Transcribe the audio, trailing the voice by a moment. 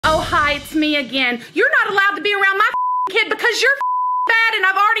Hi, it's me again. You're not allowed to be around my kid because you're bad, and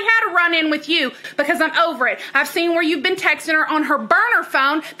I've already had a run-in with you because I'm over it. I've seen where you've been texting her on her burner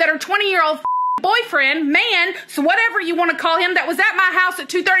phone that her 20-year-old boyfriend, man, so whatever you want to call him, that was at my house at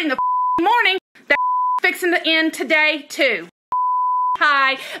 2:30 in the morning, that fixing to end today, too.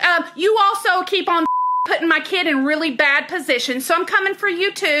 Hi. You also keep on putting my kid in really bad positions, so I'm coming for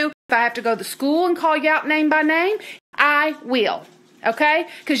you, too. If I have to go to school and call you out name by name, I will. Okay?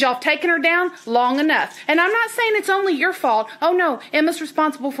 Because y'all have taken her down long enough. And I'm not saying it's only your fault. Oh, no. Emma's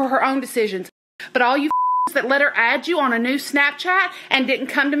responsible for her own decisions. But all you that let her add you on a new Snapchat and didn't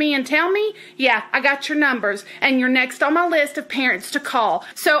come to me and tell me, yeah, I got your numbers. And you're next on my list of parents to call.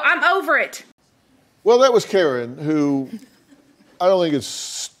 So I'm over it. Well, that was Karen, who I don't think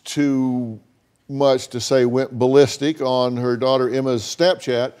it's too much to say went ballistic on her daughter Emma's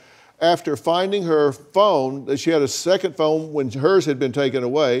Snapchat after finding her phone, that she had a second phone when hers had been taken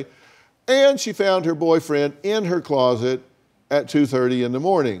away, and she found her boyfriend in her closet at 2:30 in the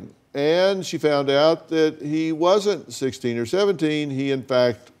morning. And she found out that he wasn't 16 or 17, he in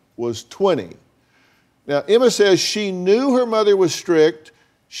fact was 20. Now, Emma says she knew her mother was strict,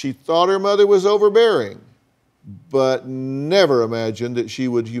 she thought her mother was overbearing, but never imagined that she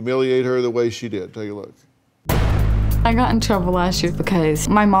would humiliate her the way she did. Take a look. I got in trouble last year because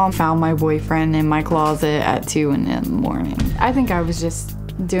my mom found my boyfriend in my closet at 2 in the morning. I think I was just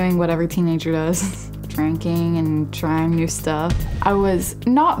doing what every teenager does, drinking and trying new stuff. I was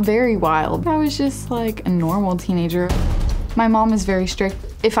not very wild. I was just like a normal teenager. My mom is very strict.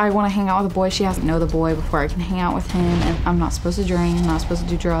 If I want to hang out with a boy, she has to know the boy before I can hang out with him. And I'm not supposed to drink, I'm not supposed to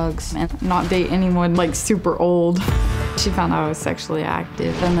do drugs, and not date anyone like super old. She found out I was sexually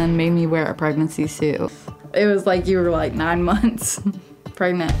active and then made me wear a pregnancy suit. It was like you were like 9 months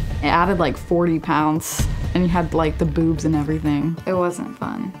pregnant. It added like 40 pounds and you had like the boobs and everything. It wasn't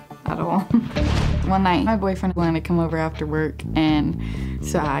fun at all. One night, my boyfriend wanted to come over after work, and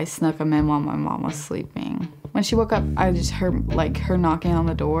so I snuck him in while my mom was sleeping. When she woke up, I just heard like her knocking on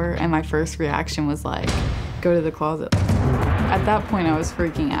the door, and my first reaction was like, go to the closet. At that point, I was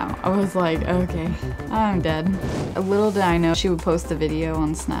freaking out. I was like, okay, I'm dead. Little did I know she would post a video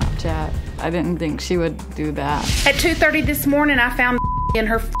on Snapchat. I didn't think she would do that. At 2:30 this morning, I found in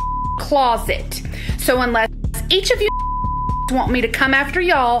her closet. So unless each of you want me to come after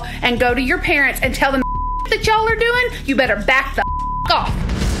y'all and go to your parents and tell them that y'all are doing, you better back the off.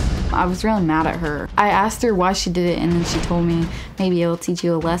 I was really mad at her. I asked her why she did it, and then she told me, maybe it'll teach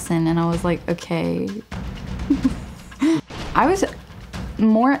you a lesson, and I was like, okay. I was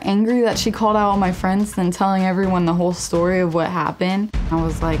more angry that she called out all my friends than telling everyone the whole story of what happened. I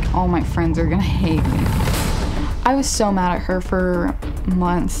was like, all my friends are gonna hate me. I was so mad at her for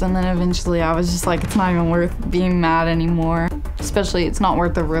months, and then eventually I was just like, it's not even worth being mad anymore. Especially, it's not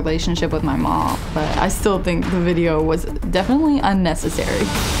worth the relationship with my mom. But I still think the video was definitely unnecessary.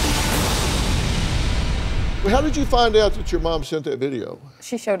 How did you find out that your mom sent that video?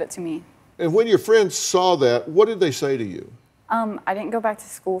 She showed it to me. And when your friends saw that, what did they say to you? I didn't go back to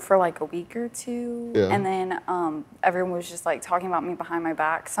school for like a week or two. Yeah. And then everyone was just like talking about me behind my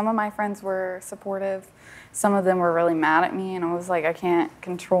back. Some of my friends were supportive. Some of them were really mad at me, and I was like, I can't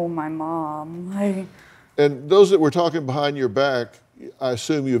control my mom. Like, and those that were talking behind your back, I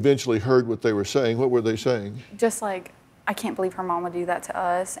assume you eventually heard what they were saying. What were they saying? Just like, I can't believe her mom would do that to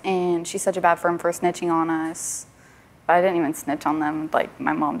us, and she's such a bad friend for snitching on us. But I didn't even snitch on them. Like,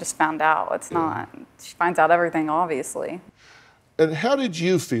 my mom just found out. It's not, she finds out everything, obviously. And how did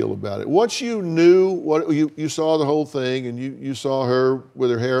you feel about it? Once you knew, what you saw the whole thing, and you saw her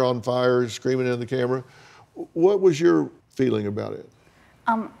with her hair on fire, screaming in the camera, what was your feeling about it?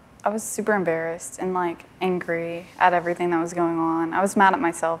 I was super embarrassed and like angry at everything that was going on. I was mad at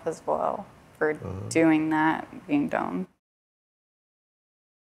myself as well for doing that, being dumb.